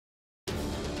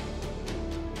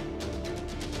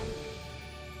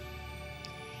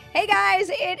Hey guys,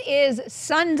 it is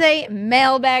Sunday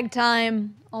mailbag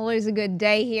time. Always a good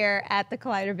day here at the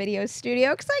Collider Video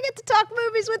Studio because I get to talk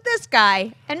movies with this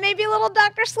guy and maybe a little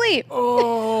Dr. Sleep.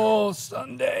 Oh,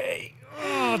 Sunday.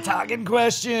 Oh, talking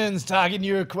questions, talking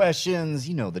your questions.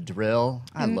 You know the drill.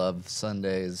 I love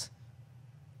Sundays.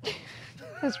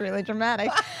 That's really dramatic.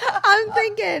 I'm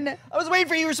thinking. I was waiting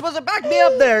for you. You were supposed to back me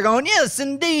up there going, yes,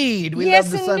 indeed. We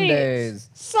love the Sundays.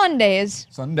 Sundays.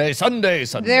 Sunday.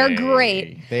 They're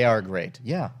great. They are great.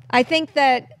 Yeah. I think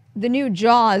that the new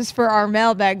Jaws for our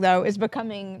mailbag, though, is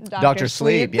becoming Dr.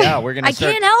 Sleep. Yeah, we're going to I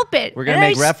can't help it. We're going to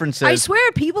make references. I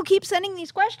swear, people keep sending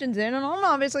these questions in, and I'm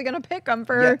obviously going to pick them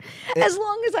for as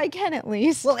long as I can, at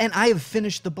least. Well, and I have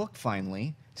finished the book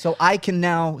finally, so I can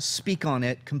now speak on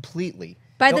it completely.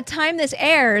 By the time this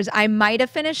airs, I might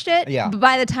have finished it. Yeah. But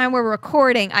by the time we're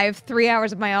recording, I have 3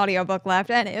 hours of my audiobook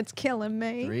left, and it's killing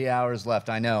me. 3 hours left,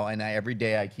 I know. And every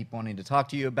day I keep wanting to talk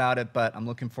to you about it, but I'm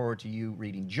looking forward to you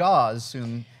reading Jaws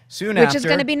soon after. Which is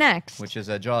going to be next. Which is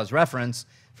a Jaws reference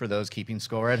for those keeping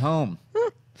score at home.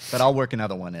 But I'll work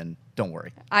another one in. Don't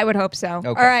worry. I would hope so. Okay.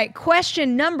 All right.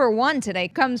 Question number 1 today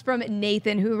comes from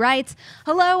Nathan, who writes,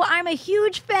 "Hello, I'm a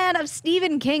huge fan of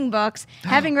Stephen King books,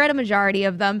 having read a majority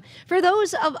of them. For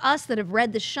those of us that have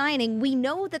read The Shining, we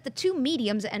know that the two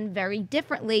mediums end very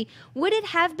differently. Would it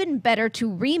have been better to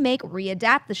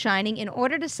readapt The Shining in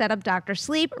order to set up Dr.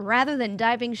 Sleep rather than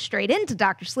diving straight into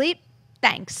Dr. Sleep?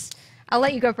 Thanks." I'll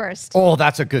let you go first. Oh,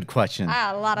 that's a good question. I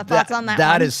had a lot of thoughts on that one.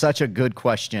 That is such a good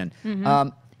question.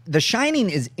 The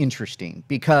Shining is interesting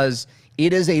because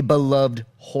it is a beloved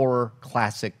horror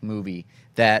classic movie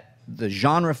that the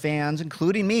genre fans,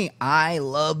 including me, I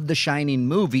love The Shining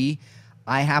movie.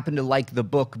 I happen to like the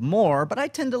book more, but I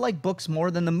tend to like books more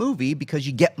than the movie because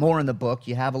you get more in the book.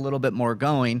 You have a little bit more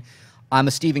going. I'm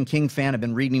a Stephen King fan. I've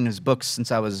been reading his books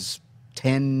since I was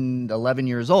 10, 11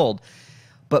 years old.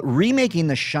 But remaking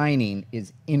The Shining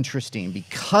is interesting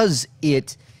because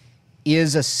it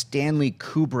is a Stanley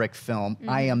Kubrick film.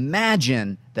 I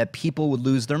imagine that people would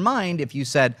lose their mind if you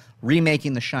said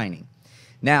remaking The Shining.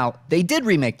 Now, they did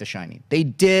remake The Shining. They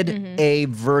did a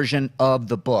version of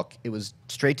the book. It was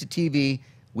straight to TV.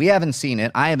 We haven't seen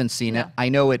it. I haven't seen it. I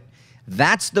know it.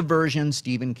 That's the version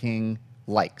Stephen King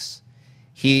likes.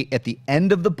 He, at the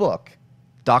end of the book,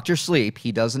 Dr. Sleep,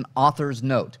 he does an author's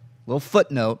note, little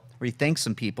footnote, where he thanks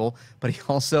some people, but he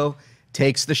also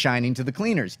takes The Shining to the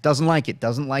cleaners. Doesn't like it.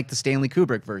 Doesn't like the Stanley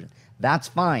Kubrick version. That's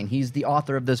fine. He's the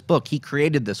author of this book. He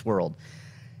created this world.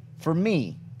 For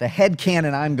me, the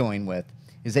headcanon I'm going with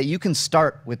is that you can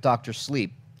start with Dr.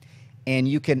 Sleep, and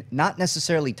you can not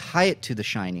necessarily tie it to The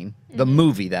Shining, the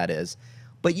movie that is,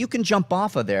 but you can jump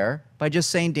off of there by just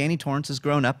saying Danny Torrance has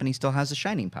grown up and he still has the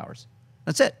Shining powers.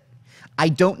 That's it. I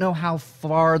don't know how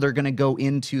far they're going to go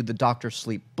into the Dr.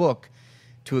 Sleep book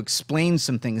to explain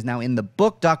some things. Now, in the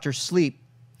book Dr. Sleep,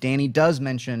 Danny does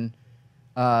mention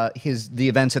the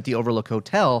events at the Overlook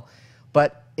Hotel,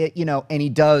 but and he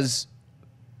does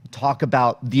talk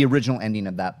about the original ending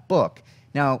of that book.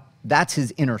 Now, that's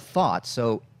his inner thought.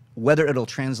 So whether it'll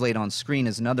translate on screen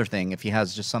is another thing. If he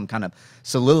has just some kind of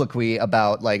soliloquy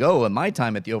about like, oh, in my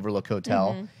time at the Overlook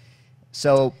Hotel.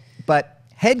 So, but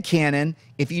headcanon,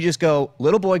 if you just go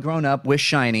little boy grown up with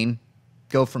Shining,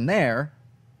 go from there,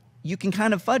 you can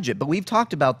kind of fudge it. But we've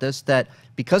talked about this, that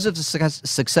because of the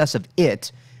success of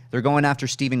it, they're going after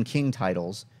Stephen King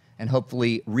titles and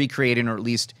hopefully recreating or at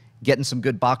least getting some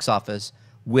good box office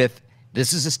with,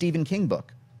 this is a Stephen King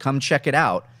book. Come check it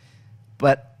out.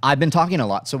 But I've been talking a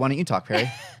lot, so why don't you talk, Perri?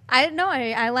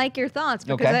 I like your thoughts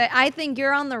because I think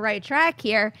you're on the right track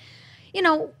here. You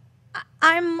know,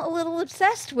 I'm a little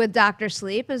obsessed with Dr.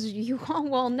 Sleep, as you all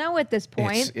well know at this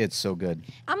point. It's so good.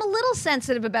 I'm a little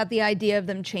sensitive about the idea of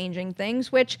them changing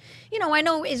things, which, I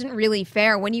know isn't really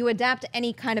fair. When you adapt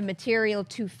any kind of material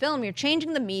to film, you're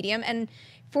changing the medium, and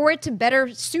for it to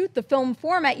better suit the film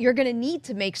format, you're going to need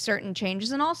to make certain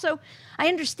changes. And also, I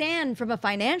understand from a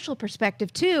financial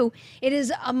perspective, too, it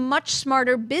is a much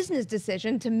smarter business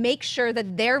decision to make sure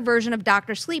that their version of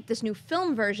Dr. Sleep, this new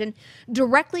film version,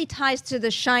 directly ties to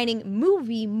the Shining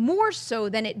movie more so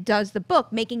than it does the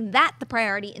book, making that the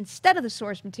priority instead of the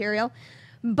source material.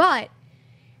 But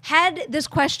had this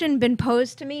question been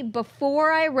posed to me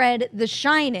before I read The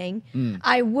Shining,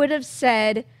 I would have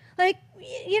said, like,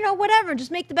 whatever,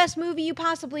 just make the best movie you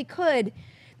possibly could.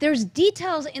 There's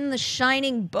details in the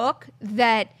Shining book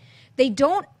that they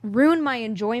don't ruin my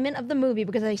enjoyment of the movie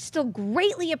because I still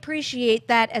greatly appreciate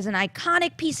that as an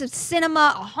iconic piece of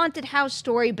cinema, a haunted house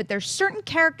story, but there's certain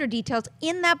character details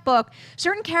in that book,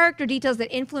 certain character details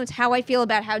that influence how I feel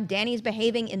about how Danny's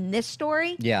behaving in this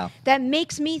story. Yeah. That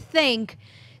makes me think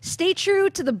stay true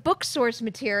to the book source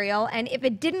material, and if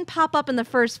it didn't pop up in the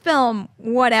first film,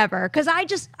 whatever. Because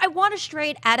I want a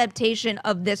straight adaptation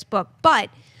of this book. But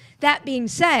that being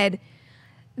said,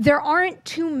 there aren't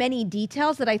too many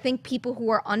details that I think people who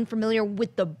are unfamiliar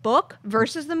with the book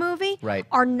versus the movie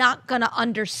are not going to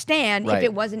understand if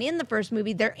it wasn't in the first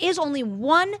movie. There is only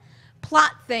one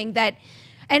plot thing that,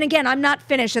 and again, I'm not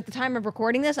finished at the time of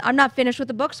recording this. I'm not finished with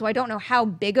the book, so I don't know how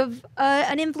big of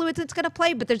an influence it's going to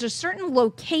play, but there's a certain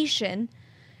location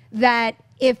that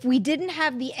if we didn't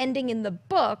have the ending in the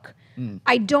book,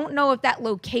 I don't know if that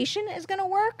location is going to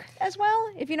work as well,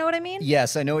 if you know what I mean.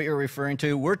 Yes, I know what you're referring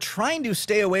to. We're trying to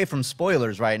stay away from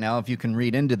spoilers right now, if you can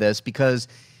read into this, because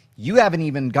you haven't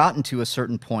even gotten to a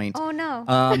certain point. Oh,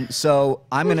 no. So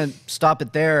I'm going to stop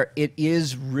it there.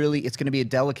 It's going to be a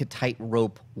delicate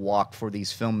tightrope walk for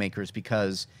these filmmakers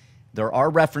because there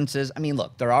are references. I mean,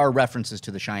 look, there are references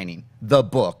to The Shining, the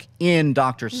book, in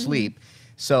Dr. Sleep.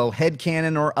 So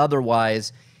headcanon or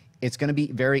otherwise, it's going to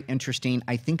be very interesting.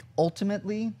 I think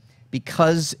ultimately,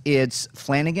 because it's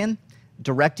Flanagan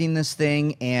directing this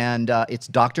thing and it's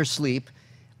Dr. Sleep,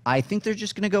 I think they're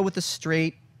just going to go with a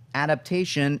straight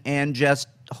adaptation and just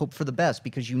hope for the best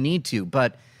because you need to.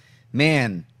 But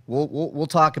man, we'll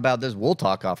talk about this. We'll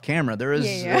talk off camera. There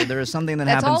is something that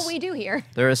happens. That's all we do here.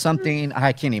 There is something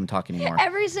I can't even talk anymore.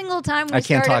 Every single time we I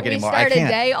can't start talk anymore. a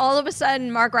day, all of a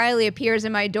sudden Mark Reilly appears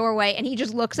in my doorway and he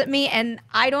just looks at me and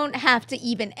I don't have to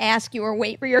even ask you or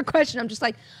wait for your question. I'm just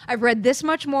like, I've read this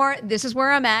much more. This is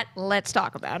where I'm at. Let's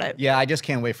talk about it. Yeah, I just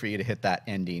can't wait for you to hit that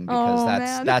ending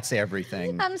because that's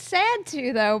everything. I'm sad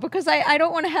too though because I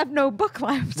don't want to have no book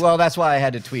left. Well, that's why I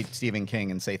had to tweet Stephen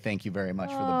King and say thank you very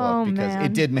much for the book because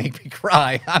it did make me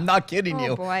cry. I'm not kidding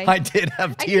you. Boy. I did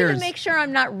have tears. I need to make sure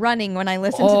I'm not running when I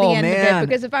listen to the end of it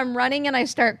because if I'm running and I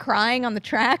start crying on the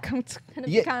track, it's going to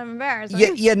be kind of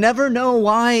embarrassing. You never know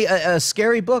why a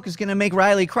scary book is going to make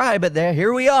Reilly cry, but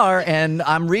here we are, and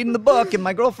I'm reading the book, and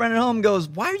my girlfriend at home goes,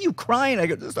 "Why are you crying?" I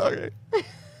go, "It's okay.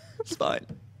 It's fine.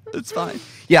 It's fine."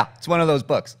 Yeah, it's one of those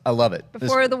books. I love it.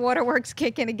 Before the waterworks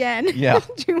kick in again. Yeah.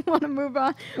 Do you want to move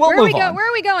on? We'll move on. Where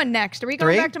are we going next? Are we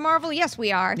going back to Marvel? Yes,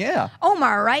 we are. Yeah.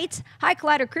 Omar writes, "Hi,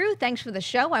 Collider crew. Thanks for the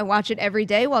show. I watch it every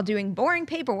day while doing boring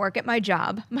paperwork at my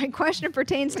job. My question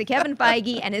pertains to Kevin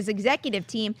Feige and his executive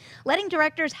team letting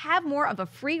directors have more of a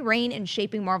free rein in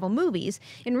shaping Marvel movies.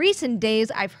 In recent days,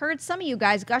 I've heard some of you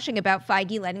guys gushing about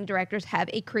Feige letting directors have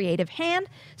a creative hand,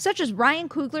 such as Ryan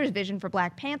Coogler's vision for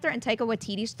Black Panther and Taika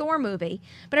Waititi's Thor movie.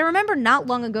 But I remember not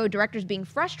long ago directors being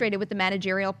frustrated with the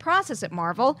managerial process at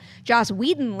Marvel. Joss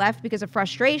Whedon left because of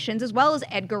frustrations, as well as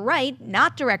Edgar Wright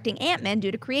not directing Ant-Man due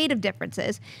to creative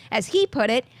differences. As he put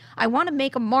it, I want to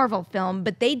make a Marvel film,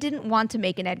 but they didn't want to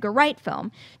make an Edgar Wright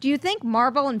film. Do you think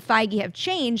Marvel and Feige have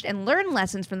changed and learned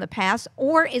lessons from the past,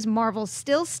 or is Marvel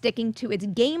still sticking to its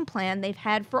game plan they've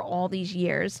had for all these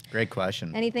years?" Great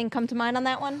question. Anything come to mind on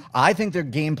that one? I think their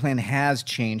game plan has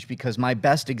changed because my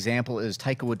best example is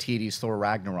Taika Waititi's Thor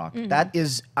Ragnarok. That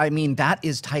is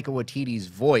Taika Waititi's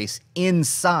voice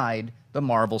inside the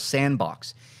Marvel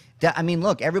sandbox.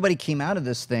 Look, everybody came out of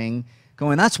this thing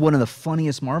going, that's one of the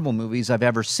funniest Marvel movies I've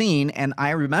ever seen. And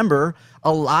I remember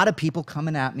a lot of people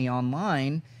coming at me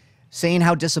online saying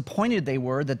how disappointed they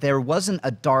were that there wasn't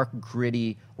a dark,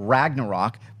 gritty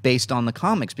Ragnarok based on the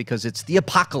comics because it's the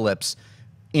apocalypse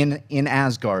in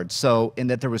Asgard. So, in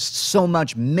that there was so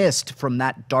much missed from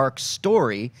that dark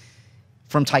story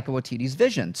from Taika Waititi's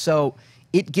vision. So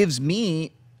it gives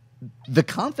me the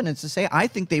confidence to say I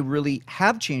think they really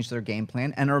have changed their game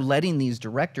plan and are letting these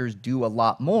directors do a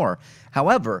lot more.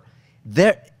 However,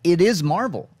 it is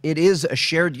Marvel. It is a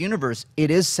shared universe.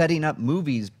 It is setting up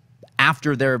movies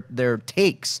after their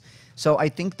takes. So I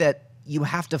think that you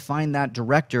have to find that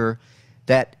director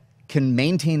that can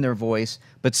maintain their voice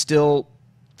but still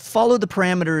follow the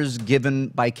parameters given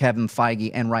by Kevin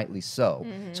Feige, and rightly so.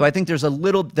 So I think there's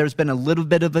been a little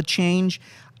bit of a change,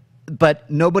 but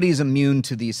nobody's immune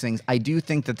to these things. I do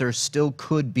think that there still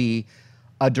could be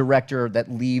a director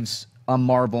that leaves a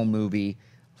Marvel movie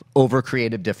over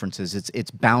creative differences.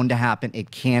 It's bound to happen. It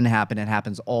can happen. It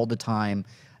happens all the time.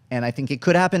 And I think it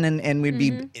could happen, and we'd be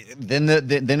then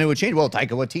it would change. Well, Taika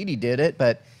Waititi did it,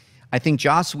 but I think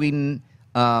Joss Whedon,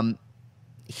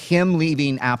 him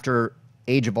leaving after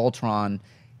Age of Ultron,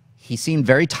 he seemed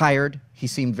very tired. He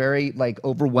seemed very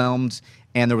overwhelmed,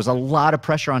 and there was a lot of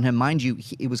pressure on him. Mind you,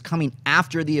 it was coming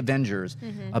after the Avengers,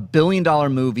 $1 billion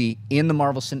movie in the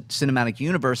Marvel Cinematic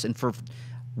Universe, and for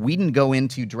Whedon to go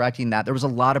into directing that, there was a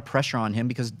lot of pressure on him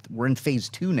because we're in phase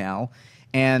 2 now,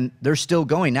 and they're still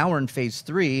going. Now we're in phase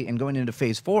 3 and going into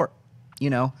phase 4.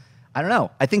 I don't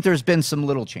know. I think there's been some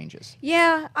little changes.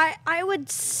 Yeah, I would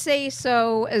say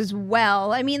so as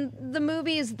well. I mean, the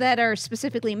movies that are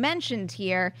specifically mentioned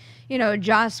here, you know,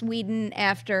 Joss Whedon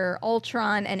after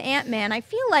Ultron and Ant-Man, I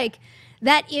feel like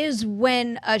that is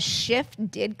when a shift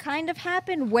did kind of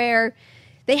happen where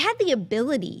they had the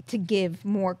ability to give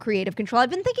more creative control. I've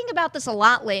been thinking about this a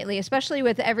lot lately, especially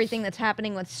with everything that's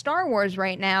happening with Star Wars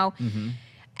right now.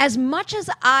 As much as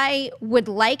I would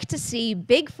like to see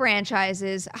big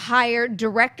franchises hire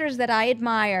directors that I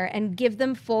admire and give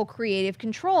them full creative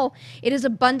control, it is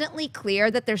abundantly clear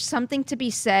that there's something to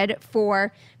be said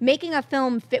for making a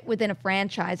film fit within a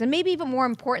franchise. And maybe even more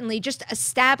importantly, just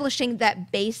establishing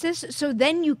that basis so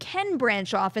then you can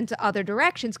branch off into other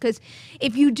directions. Because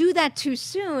if you do that too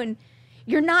soon,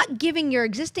 you're not giving your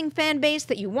existing fan base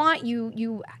that you want.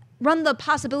 You run the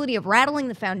possibility of rattling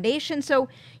the foundation. So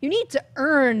you need to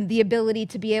earn the ability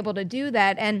to be able to do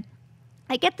that. And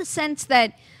I get the sense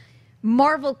that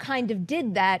Marvel kind of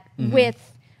did that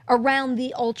with around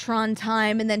the Ultron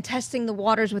time and then testing the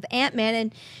waters with Ant-Man.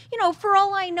 And, you know, for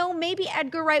all I know, maybe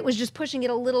Edgar Wright was just pushing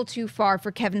it a little too far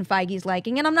for Kevin Feige's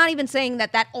liking. And I'm not even saying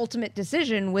that that ultimate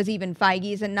decision was even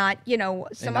Feige's and not, you know,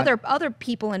 some other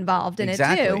people involved in it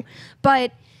too.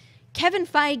 But Kevin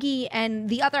Feige and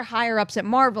the other higher-ups at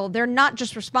Marvel, they're not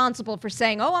just responsible for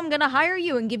saying, oh, I'm going to hire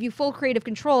you and give you full creative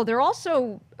control. They're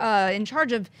also in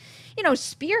charge of, you know,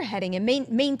 spearheading and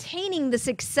maintaining the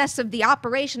success of the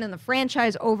operation and the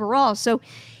franchise overall. So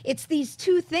it's these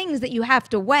two things that you have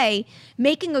to weigh,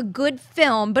 making a good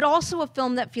film, but also a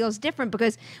film that feels different,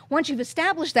 because once you've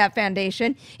established that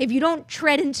foundation, if you don't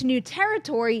tread into new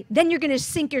territory, then you're going to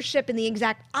sink your ship in the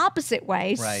exact opposite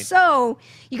way. Right. So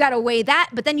you got to weigh that,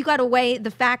 but then you got to weigh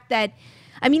the fact that,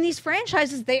 I mean, these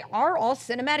franchises, they are all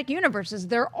cinematic universes.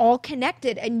 They're all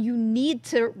connected, and you need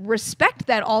to respect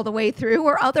that all the way through,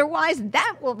 or otherwise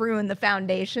that will ruin the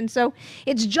foundation. So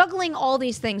it's juggling all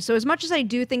these things. So as much as I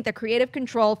do think the creative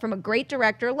control from a great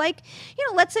director, like, you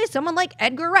know, let's say someone like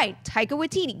Edgar Wright, Taika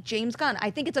Waititi, James Gunn,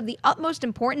 I think it's of the utmost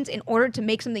importance in order to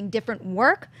make something different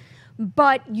work,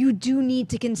 but you do need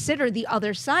to consider the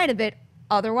other side of it.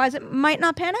 Otherwise, it might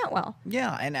not pan out well.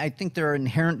 Yeah, and I think there are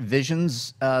inherent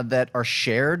visions that are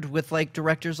shared with like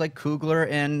directors like Coogler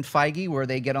and Feige, where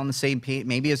they get on the same page.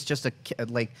 Maybe it's just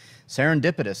like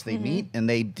serendipitous. They meet and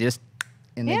they just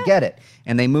they get it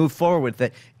and they move forward with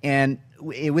it. And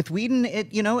with Whedon,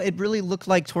 it really looked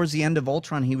like towards the end of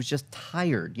Ultron, he was just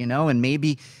tired, and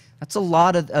maybe that's a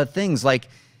lot of things. Like,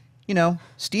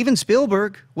 Steven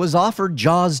Spielberg was offered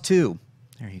Jaws 2.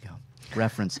 There you go.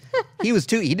 Reference. He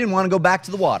didn't want to go back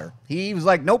to the water. He was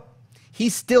like, nope.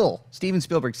 Steven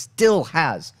Spielberg still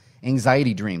has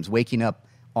anxiety dreams waking up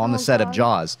on the set of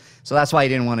Jaws. So that's why he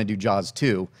didn't want to do Jaws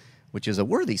 2, which is a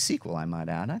worthy sequel, I might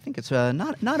add. I think it's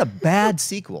not a bad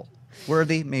sequel.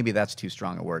 Worthy, maybe that's too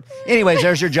strong a word. Anyways,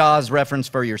 there's your Jaws reference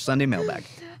for your Sunday mailbag.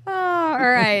 Oh, all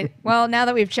right. Well, now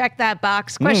that we've checked that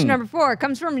box, question number 4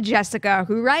 comes from Jessica,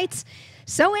 who writes,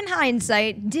 so in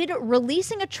hindsight, did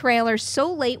releasing a trailer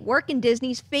so late work in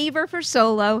Disney's favor for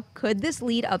Solo? Could this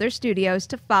lead other studios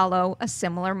to follow a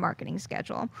similar marketing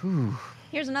schedule?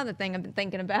 Here's another thing I've been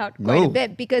thinking about quite a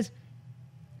bit, because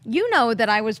you know that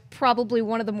I was probably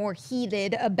one of the more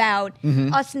heated about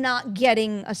us not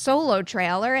getting a Solo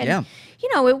trailer. And,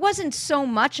 it wasn't so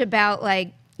much about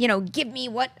like, give me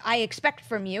what I expect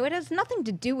from you. It has nothing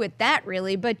to do with that,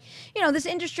 really. But, this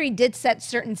industry did set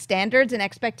certain standards and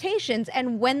expectations.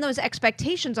 And when those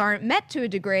expectations aren't met to a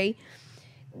degree,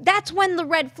 that's when the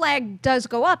red flag does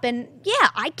go up. And, yeah,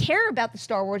 I care about the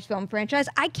Star Wars film franchise.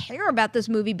 I care about this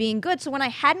movie being good. So when I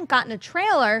hadn't gotten a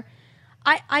trailer,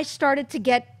 I started to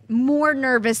get more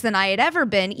nervous than I had ever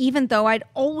been, even though I'd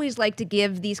always like to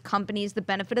give these companies the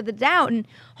benefit of the doubt and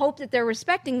hope that they're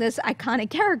respecting this iconic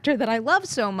character that I love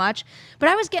so much. But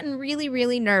I was getting really,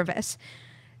 really nervous.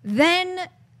 The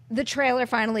trailer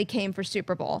finally came for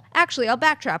Super Bowl. Actually, I'll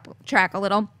backtrack a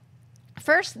little.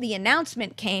 First, the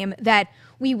announcement came that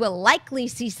we will likely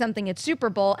see something at Super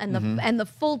Bowl, and the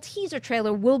full teaser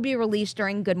trailer will be released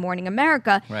during Good Morning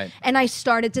America. Right. And I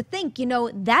started to think,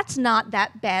 that's not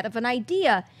that bad of an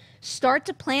idea. Start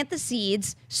to plant the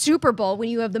seeds, Super Bowl, when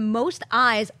you have the most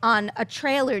eyes on a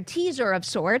trailer teaser of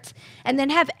sorts, and then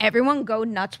have everyone go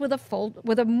nuts with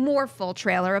a more full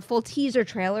trailer, a full teaser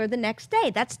trailer the next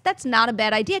day. That's not a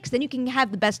bad idea, because then you can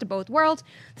have the best of both worlds,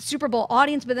 the Super Bowl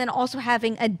audience, but then also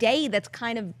having a day that's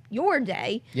kind of your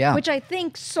day, which I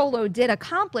think Solo did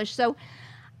accomplish. So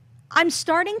I'm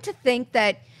starting to think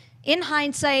that in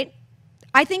hindsight,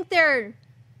 I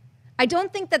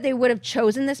don't think that they would have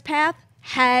chosen this path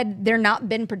had there not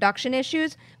been production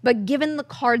issues, but given the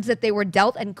cards that they were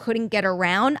dealt and couldn't get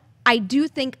around, I do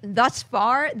think thus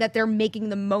far that they're making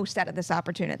the most out of this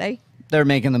opportunity. They're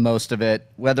making the most of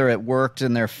it. Whether it worked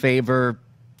in their favor,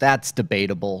 that's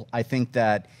debatable. I think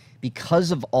that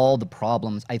because of all the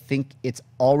problems, I think it's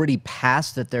already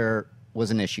past that there was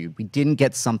an issue. We didn't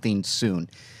get something soon.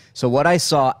 So what I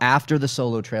saw after the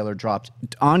Solo trailer dropped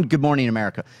on Good Morning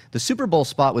America, the Super Bowl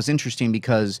spot was interesting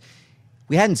because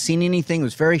we hadn't seen anything. It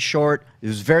was very short. It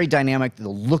was very dynamic. The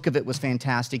look of it was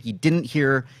fantastic. You didn't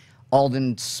hear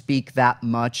Alden speak that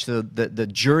much. So the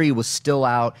jury was still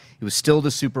out. It was still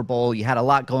the Super Bowl. You had a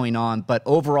lot going on. But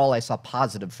overall, I saw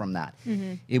positive from that.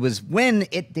 It was when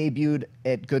it debuted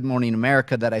at Good Morning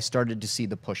America that I started to see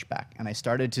the pushback. And I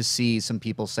started to see some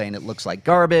people saying it looks like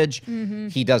garbage.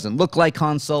 He doesn't look like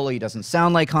Han Solo. He doesn't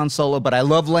sound like Han Solo. But I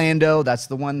love Lando. That's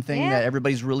the one thing that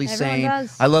everybody's really saying.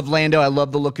 Does. I love Lando. I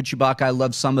love the look of Chewbacca. I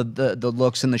love some of the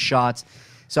looks and the shots.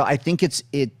 So I think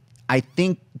I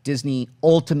think Disney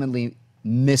ultimately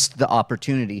missed the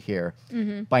opportunity here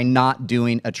by not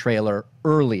doing a trailer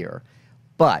earlier.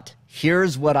 But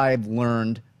here's what I've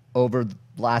learned over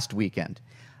last weekend.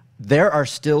 There are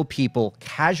still people,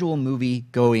 casual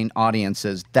movie-going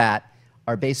audiences, that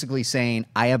are basically saying,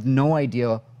 I have no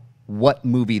idea what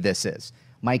movie this is.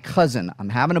 My cousin, I'm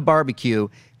having a barbecue,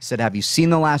 said, have you seen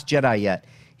The Last Jedi yet?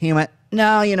 He went,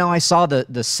 no, I saw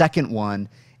the second one,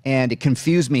 and it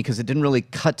confused me because it didn't really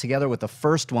cut together with the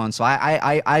first one. So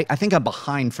I think I'm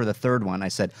behind for the third one. I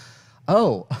said,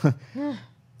 oh,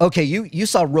 okay, you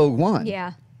saw Rogue One.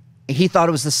 Yeah. He thought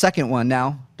it was the second one.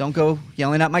 Now, don't go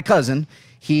yelling at my cousin.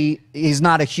 He's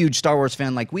not a huge Star Wars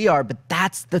fan like we are, but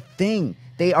that's the thing.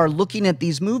 They are looking at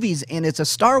these movies, and it's a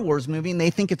Star Wars movie, and they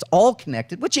think it's all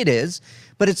connected, which it is,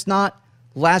 but it's not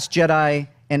Last Jedi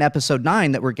and Episode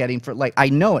 9 that we're getting for, like, I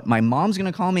know it. My mom's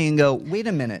going to call me and go, wait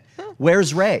a minute,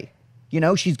 where's Rey?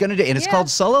 She's going to do, and it's called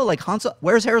Solo, like Han Solo.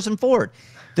 Where's Harrison Ford?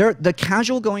 The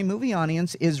casual going movie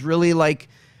audience is really like,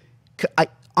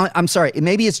 I'm sorry,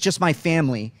 maybe it's just my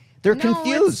family. They're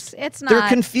confused. It's not. They're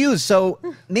confused. So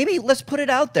maybe let's put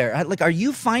it out there. Like, are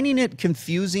you finding it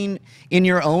confusing in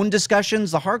your own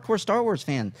discussions? The hardcore Star Wars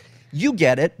fan, you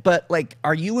get it, but like,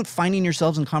 are you finding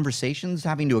yourselves in conversations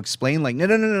having to explain, like,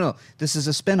 no, this is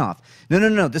a spinoff.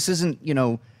 No, this isn't,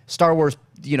 Star Wars,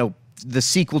 the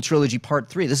sequel trilogy part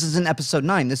 3. This isn't Episode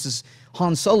 9. This is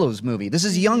Han Solo's movie. This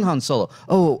is young Han Solo.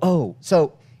 Oh.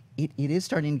 So it is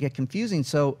starting to get confusing.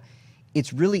 So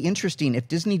it's really interesting. If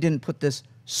Disney didn't put this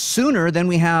sooner, then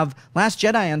we have Last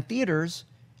Jedi on theaters,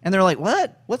 and they're like,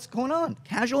 what? What's going on?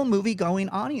 Casual movie-going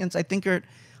audience, I think,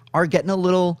 are getting a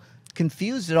little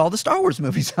confused at all the Star Wars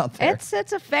movies out there. It's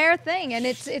a fair thing, and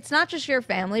it's not just your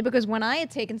family, because when I had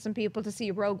taken some people to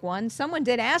see Rogue One, someone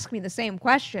did ask me the same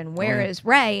question, where is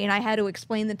Rey? And I had to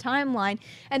explain the timeline,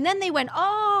 and then they went,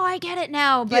 oh, I get it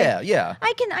now. But yeah.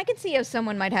 I can see how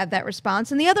someone might have that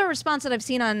response. And the other response that I've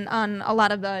seen on a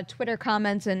lot of the Twitter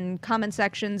comments and comment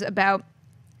sections about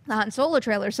the Han Solo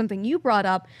trailer, something you brought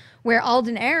up, where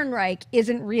Alden Ehrenreich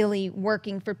isn't really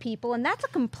working for people. And that's a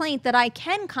complaint that I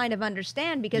can kind of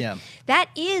understand, because that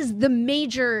is the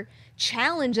major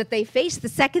challenge that they face the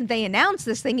second they announce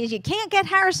this thing, is you can't get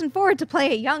Harrison Ford to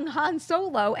play a young Han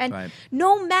Solo. And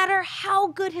no matter how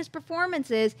good his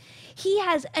performance is, he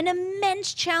has an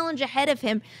immense challenge ahead of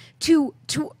him to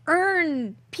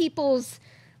earn people's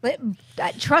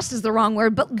trust is the wrong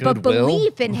word, but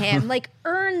belief in him, like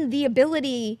earn the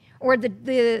ability, or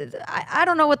I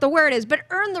don't know what the word is, but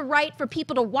earn the right for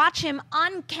people to watch him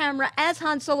on camera as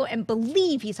Han Solo and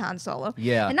believe he's Han Solo.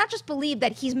 Yeah. And not just believe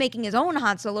that he's making his own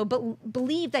Han Solo, but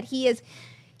believe that he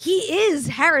is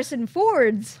Harrison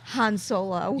Ford's Han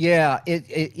Solo. Yeah, it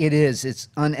is. It's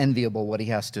unenviable what he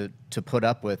has to put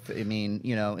up with. I mean,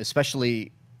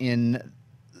 especially in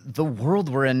the world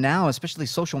we're in now, especially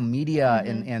social media,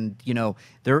 and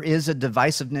there is a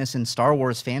divisiveness in Star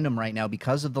Wars fandom right now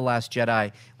because of The Last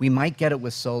Jedi. We might get it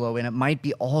with Solo, and it might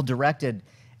be all directed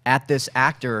at this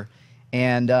actor.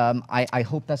 And I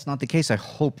hope that's not the case. I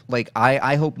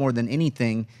hope more than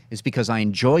anything, is because I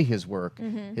enjoy his work,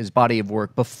 his body of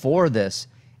work before this,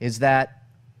 is that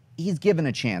he's given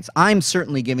a chance. I'm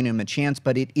certainly giving him a chance,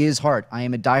 but it is hard. I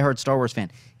am a diehard Star Wars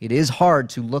fan. It is hard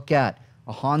to look at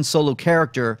a Han Solo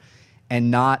character and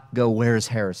not go, where's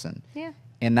Harrison? Yeah.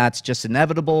 And that's just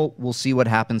inevitable. We'll see what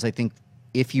happens. I think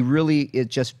if it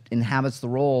just inhabits the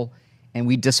role and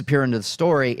we disappear into the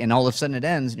story and all of a sudden it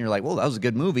ends and you're like, well, that was a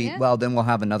good movie. Well, then we'll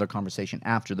have another conversation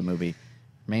after the movie.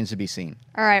 Remains to be seen.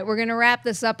 All right, we're going to wrap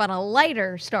this up on a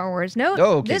lighter Star Wars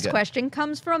note. This question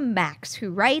comes from Max, who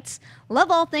writes,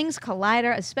 love all things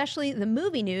Collider, especially the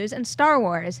movie news and Star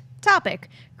Wars. Topic: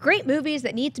 great movies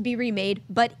that need to be remade,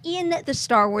 but in the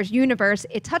Star Wars universe.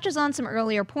 It touches on some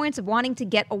earlier points of wanting to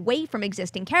get away from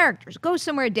existing characters, go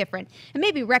somewhere different, and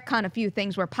maybe retcon a few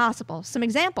things where possible. Some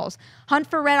examples: Hunt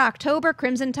for Red October,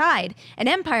 Crimson Tide, an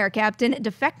Empire captain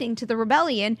defecting to the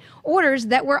Rebellion, orders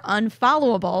that were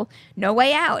unfollowable. No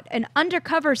Way Out, an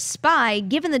undercover spy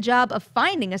given the job of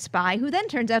finding a spy who then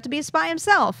turns out to be a spy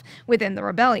himself within the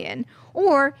Rebellion.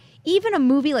 Or even a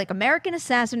movie like American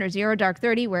Assassin or Zero Dark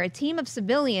 30, where a team of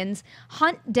civilians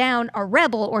hunt down a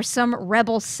rebel or some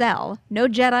rebel cell. No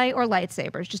Jedi or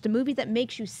lightsabers, just a movie that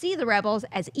makes you see the rebels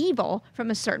as evil from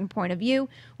a certain point of view.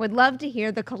 Would love to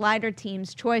hear the Collider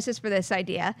team's choices for this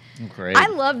idea. Great. I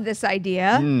love this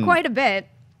idea quite a bit,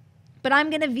 but I'm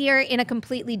going to veer in a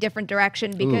completely different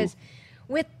direction because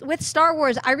with Star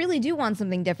Wars, I really do want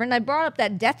something different. I brought up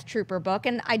that Death Trooper book,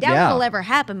 and I doubt it'll ever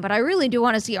happen, but I really do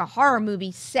want to see a horror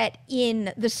movie set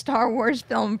in the Star Wars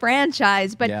film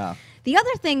franchise. But the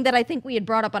other thing that I think we had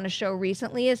brought up on a show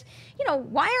recently is, you know,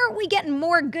 why aren't we getting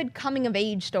more good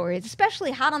coming-of-age stories,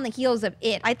 especially hot on the heels of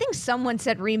It? I think someone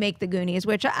said remake The Goonies,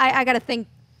 which I got to think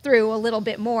through a little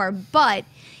bit more, but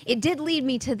it did lead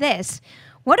me to this.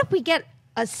 What if we get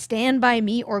a Stand By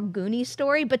Me or Goonies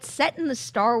story, but set in the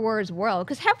Star Wars world?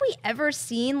 Because have we ever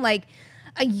seen like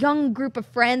a young group of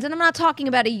friends, and I'm not talking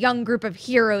about a young group of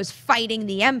heroes fighting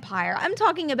the Empire. I'm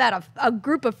talking about a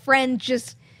group of friends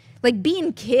just like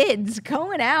being kids,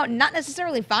 going out and not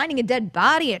necessarily finding a dead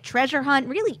body, a treasure hunt,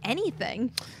 really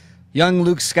anything. Young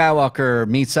Luke Skywalker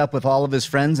meets up with all of his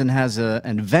friends and has an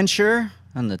adventure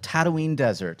on the Tatooine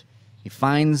desert. He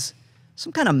finds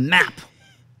some kind of map.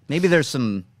 Maybe there's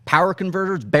some power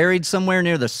converters buried somewhere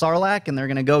near the Sarlacc, and they're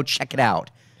going to go check it out.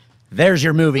 There's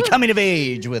your movie, Coming of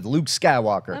Age with Luke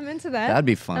Skywalker. I'm into that. That'd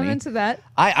be funny. I'm into that.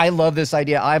 I love this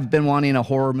idea. I've been wanting a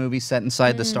horror movie set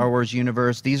inside the Star Wars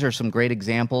universe. These are some great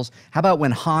examples. How about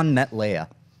when Han met Leia?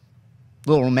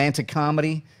 Little romantic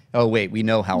comedy. Oh, wait, we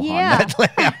know how Han met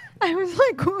Leia. I was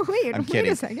like, wait, I'm wait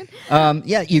kidding. a second.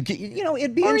 Yeah, you know,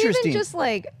 it'd be interesting. Or even just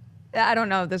like, I don't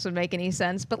know if this would make any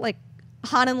sense, but like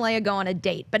Han and Leia go on a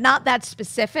date, but not that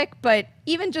specific, but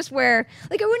even just where,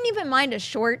 like, I wouldn't even mind a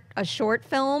short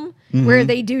film where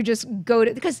they do just go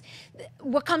to, because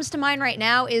what comes to mind right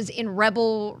now is in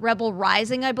Rebel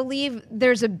Rising, I believe,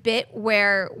 there's a bit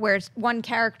where one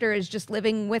character is just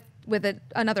living with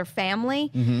another family,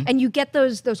 and you get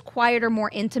those quieter, more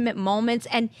intimate moments,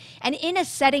 and in a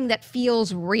setting that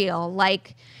feels real,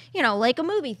 like, you know, like a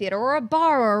movie theater or a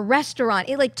bar or a restaurant.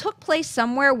 It like took place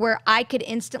somewhere where I could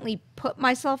instantly put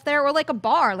myself there, or like a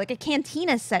bar, like a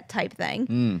cantina set type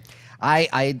thing.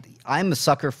 I'm a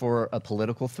sucker for a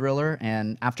political thriller,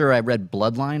 and after I read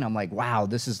Bloodline, I'm like, wow,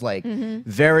 this is like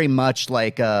very much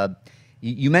like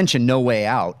you mentioned No Way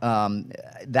Out.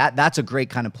 That's a great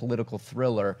kind of political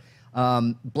thriller.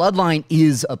 Bloodline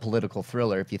is a political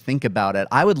thriller if you think about it.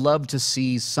 I would love to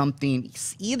see something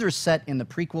either set in the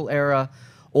prequel era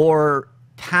or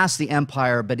past the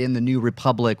Empire, but in the New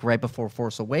Republic right before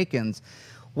Force Awakens.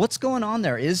 What's going on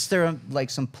there? Is there like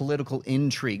some political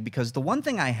intrigue? Because the one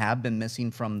thing I have been missing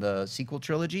from the sequel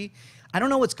trilogy, I don't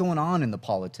know what's going on in the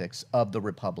politics of the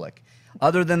Republic,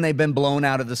 other than they've been blown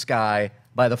out of the sky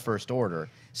by the First Order.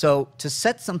 So to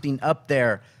set something up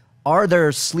there, are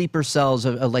there sleeper cells,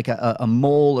 like a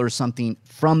mole or something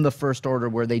from the First Order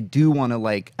where they do want to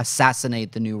like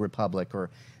assassinate the New Republic, or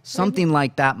something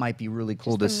like that might be really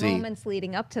cool to see. The moments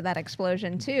leading up to that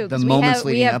explosion too. The moments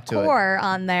leading up to it. We have Core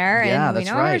on there, and we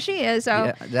know where she is. So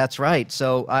yeah, that's right.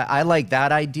 So I like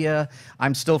that idea.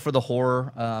 I'm still for the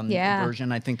horror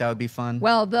version. I think that would be fun.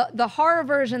 Well, the horror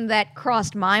version that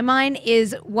crossed my mind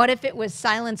is, what if it was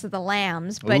Silence of the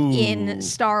Lambs, but in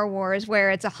Star Wars,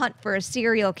 where it's a hunt for a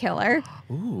serial killer.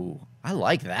 Ooh, I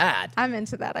like that. I'm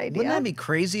into that idea. Wouldn't that be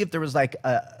crazy if there was like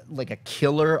a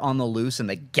killer on the loose in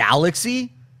the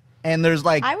galaxy? And there's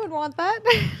like... I would want that.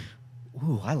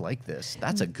 Ooh, I like this.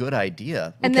 That's a good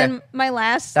idea. And then my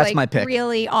last, my pick.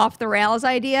 Really off the rails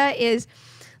idea is,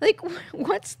 like,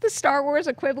 what's the Star Wars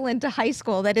equivalent to high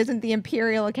school that isn't the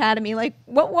Imperial Academy? Like,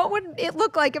 what would it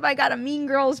look like if I got a Mean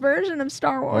Girls version of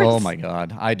Star Wars? Oh my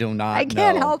God, I do not. I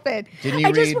can't help it. Didn't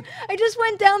you read? I just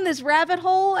went down this rabbit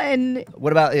hole, and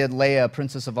what about Leia,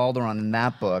 Princess of Alderaan, in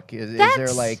that book? Is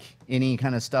there like any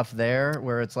kind of stuff there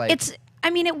where it's like I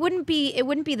mean, it wouldn't be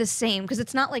the same, because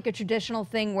it's not like a traditional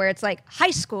thing where it's like high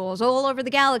schools all over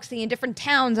the galaxy in different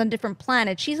towns on different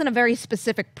planets. She's in a very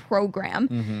specific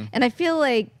program, and I feel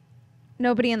like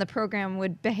nobody in the program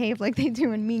would behave like they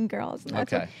do in Mean Girls. And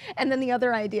that's and then the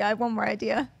other idea, I have one more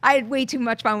idea. I had way too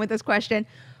much fun with this question.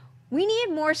 We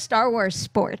need more Star Wars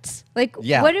sports. Like,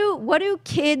 what do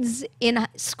kids in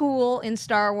school in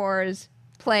Star Wars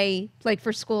play like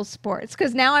for school sports,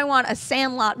 because now I want a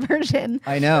Sandlot version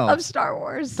I know. of Star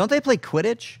Wars. Don't they play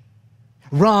Quidditch?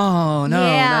 Wrong. No,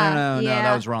 Yeah, no, yeah.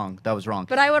 that was wrong. That was wrong.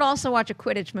 But I would also watch a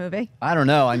Quidditch movie. I don't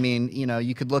know. I mean, you know,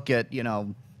 you could look at, you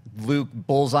know, Luke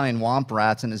Bullseye and Womp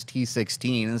Rats in his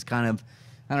T-16. And it's kind of,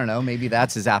 I don't know, maybe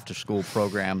that's his after-school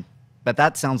program. But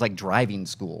that sounds like driving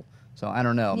school. So I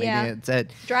don't know. Maybe it's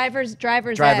at Driver's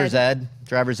Ed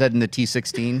in the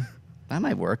T-16. That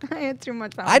might work. I had too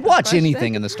much fun. I'd watch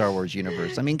anything in the Star Wars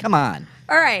universe. I mean, come on.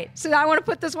 All right, so I want to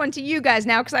put this one to you guys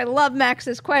now because I love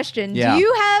Max's question. Yeah. Do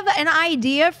you have an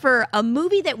idea for a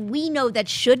movie that we know that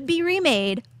should be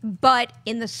remade, but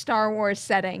in the Star Wars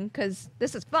setting? Because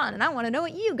this is fun, and I want to know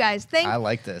what you guys think. I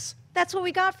like this. That's what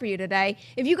we got for you today.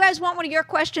 If you guys want one of your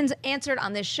questions answered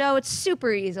on this show, it's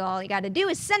super easy. All you got to do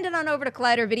is send it on over to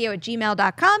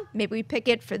collidervideo@gmail.com. Maybe we pick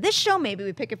it for this show. Maybe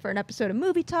we pick it for an episode of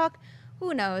Movie Talk.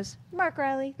 Who knows? Mark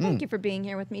Reilly, thank you for being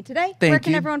here with me today. Thank Where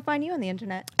can you. everyone find you on the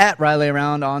internet? At Reilly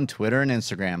Around on Twitter and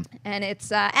Instagram. And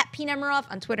it's at Nemiroff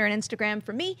on Twitter and Instagram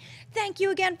for me. Thank you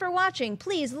again for watching.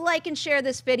 Please like and share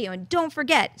this video. And don't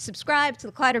forget, subscribe to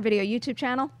the Collider Video YouTube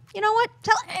channel. You know what?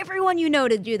 Tell everyone you know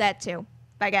to do that too.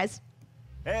 Bye, guys.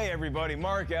 Hey everybody,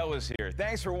 Mark Ellis here.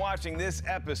 Thanks for watching this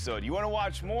episode. You want to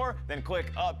watch more? Then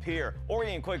click up here. Or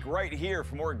you can click right here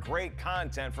for more great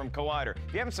content from Collider.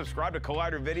 If you haven't subscribed to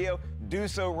Collider Video, do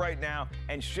so right now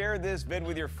and share this vid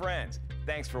with your friends.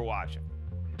 Thanks for watching.